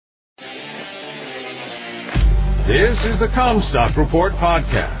This is the Comstock Report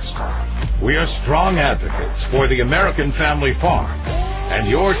podcast. We are strong advocates for the American family farm and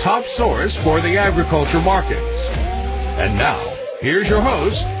your top source for the agriculture markets. And now, here's your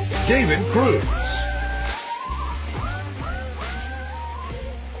host, David Cruz.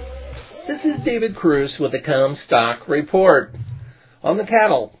 This is David Cruz with the Comstock Report. On the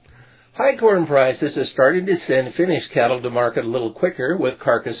cattle, high corn prices are starting to send finished cattle to market a little quicker, with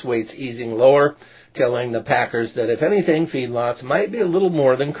carcass weights easing lower, telling the packers that if anything, feedlots might be a little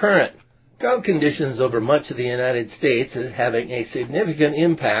more than current. Drought conditions over much of the United States is having a significant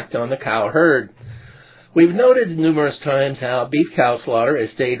impact on the cow herd. We've noted numerous times how beef cow slaughter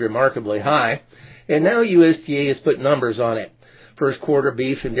has stayed remarkably high, and now USDA has put numbers on it. First quarter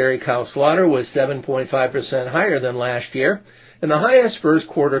beef and dairy cow slaughter was 7.5% higher than last year, and the highest first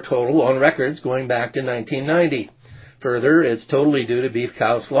quarter total on records going back to 1990. Further, it's totally due to beef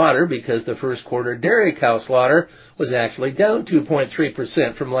cow slaughter because the first quarter dairy cow slaughter was actually down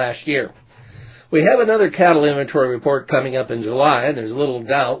 2.3% from last year. We have another cattle inventory report coming up in July, and there's little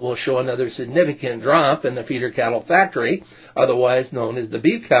doubt we'll show another significant drop in the feeder cattle factory, otherwise known as the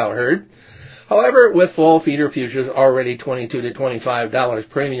beef cow herd. However, with fall feeder futures already $22 to $25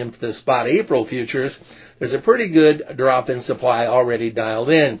 premium to the spot April futures, there's a pretty good drop in supply already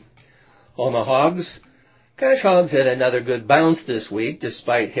dialed in. On the hogs, cash hogs had another good bounce this week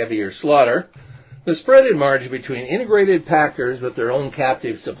despite heavier slaughter. The spread in margin between integrated packers with their own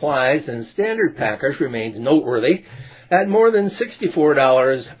captive supplies and standard packers remains noteworthy at more than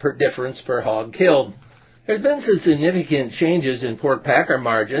 $64 per difference per hog killed. There's been some significant changes in pork packer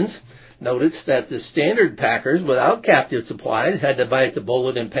margins. Notice that the standard packers without captive supplies had to bite the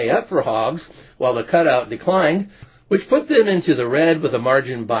bullet and pay up for hogs, while the cutout declined, which put them into the red with a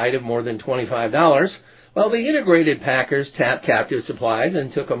margin bite of more than $25, while the integrated packers tapped captive supplies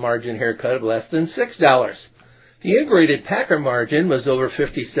and took a margin haircut of less than $6. The integrated packer margin was over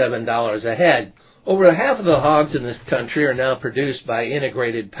 $57 a head. Over half of the hogs in this country are now produced by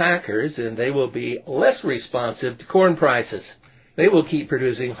integrated packers, and they will be less responsive to corn prices. They will keep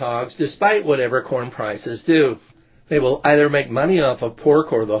producing hogs despite whatever corn prices do. They will either make money off of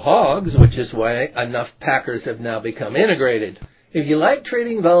pork or the hogs, which is why enough packers have now become integrated. If you like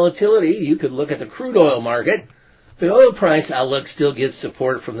trading volatility, you could look at the crude oil market. The oil price outlook still gets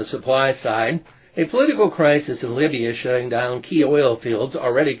support from the supply side. A political crisis in Libya shutting down key oil fields,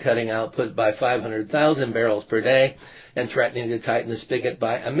 already cutting output by 500,000 barrels per day and threatening to tighten the spigot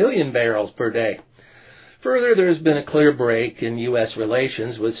by 1 million barrels per day. Further, there has been a clear break in U.S.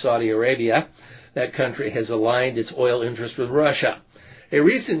 relations with Saudi Arabia. That country has aligned its oil interests with Russia. A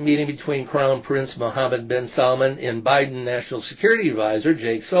recent meeting between Crown Prince Mohammed bin Salman and Biden National Security Advisor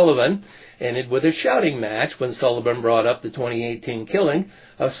Jake Sullivan ended with a shouting match when Sullivan brought up the 2018 killing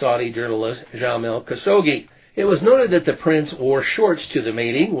of Saudi journalist Jamal Khashoggi. It was noted that the prince wore shorts to the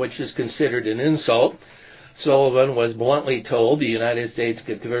meeting, which is considered an insult. Sullivan was bluntly told the United States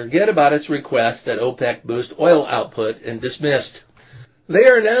could forget about its request that OPEC boost oil output and dismissed. They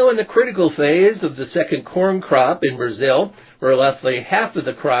are now in the critical phase of the second corn crop in Brazil, where roughly half of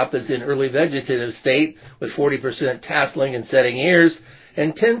the crop is in early vegetative state, with 40% tasseling and setting ears,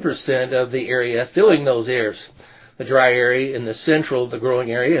 and 10% of the area filling those ears. The dry area in the central of the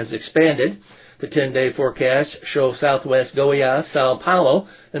growing area has expanded. The 10-day forecasts show southwest Goiás, Sao Paulo,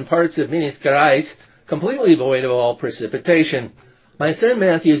 and parts of Minas Gerais completely void of all precipitation. My son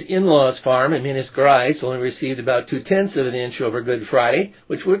Matthew's in-laws farm in Minas Gerais only received about 0.2 of an inch over Good Friday,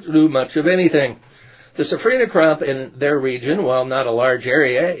 which wouldn't do much of anything. The safrinha crop in their region, while not a large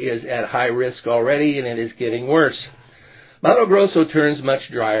area, is at high risk already, and it is getting worse. Mato Grosso turns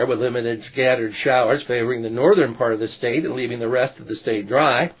much drier, with limited scattered showers favoring the northern part of the state and leaving the rest of the state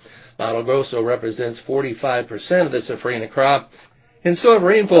dry. Mato Grosso represents 45% of the safrinha crop, and so if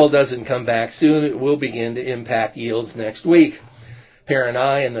rainfall doesn't come back soon, it will begin to impact yields next week.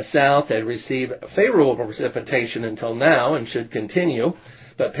 Paraná in the south had received favorable precipitation until now and should continue,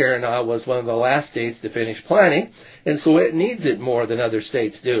 but Paraná was one of the last states to finish planting, and so it needs it more than other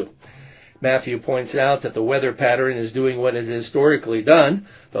states do. Matthew points out that the weather pattern is doing what it has historically done.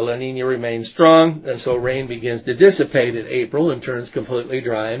 The La Niña remains strong, and so rain begins to dissipate in April and turns completely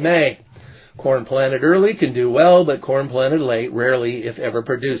dry in May. Corn planted early can do well, but corn planted late rarely, if ever,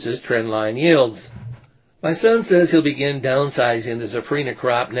 produces trendline yields. My son says he'll begin downsizing the safrinha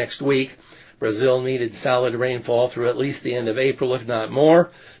crop next week. Brazil needed solid rainfall through at least the end of April, if not more.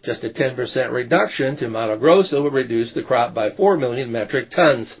 Just a 10% reduction to Mato Grosso would reduce the crop by 4 million metric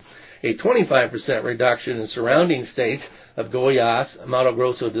tons. A 25% reduction in surrounding states of Goiás, Mato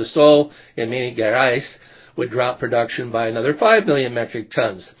Grosso do Sul, and Minas Gerais would drop production by another 5 million metric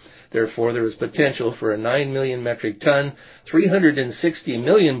tons. Therefore, there is potential for a 9 million metric ton, 360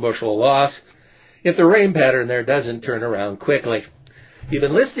 million bushel loss if the rain pattern there doesn't turn around quickly. You've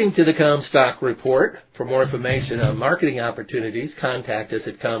been listening to the Comstock Report. For more information on marketing opportunities, contact us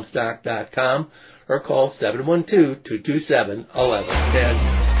at Comstock.com or call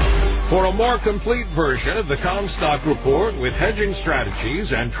 712-227-1110. For a more complete version of the Comstock Report with hedging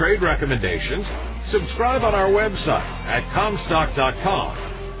strategies and trade recommendations, subscribe on our website at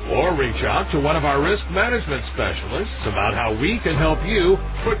Comstock.com or reach out to one of our risk management specialists about how we can help you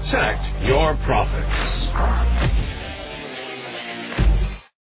protect your profits.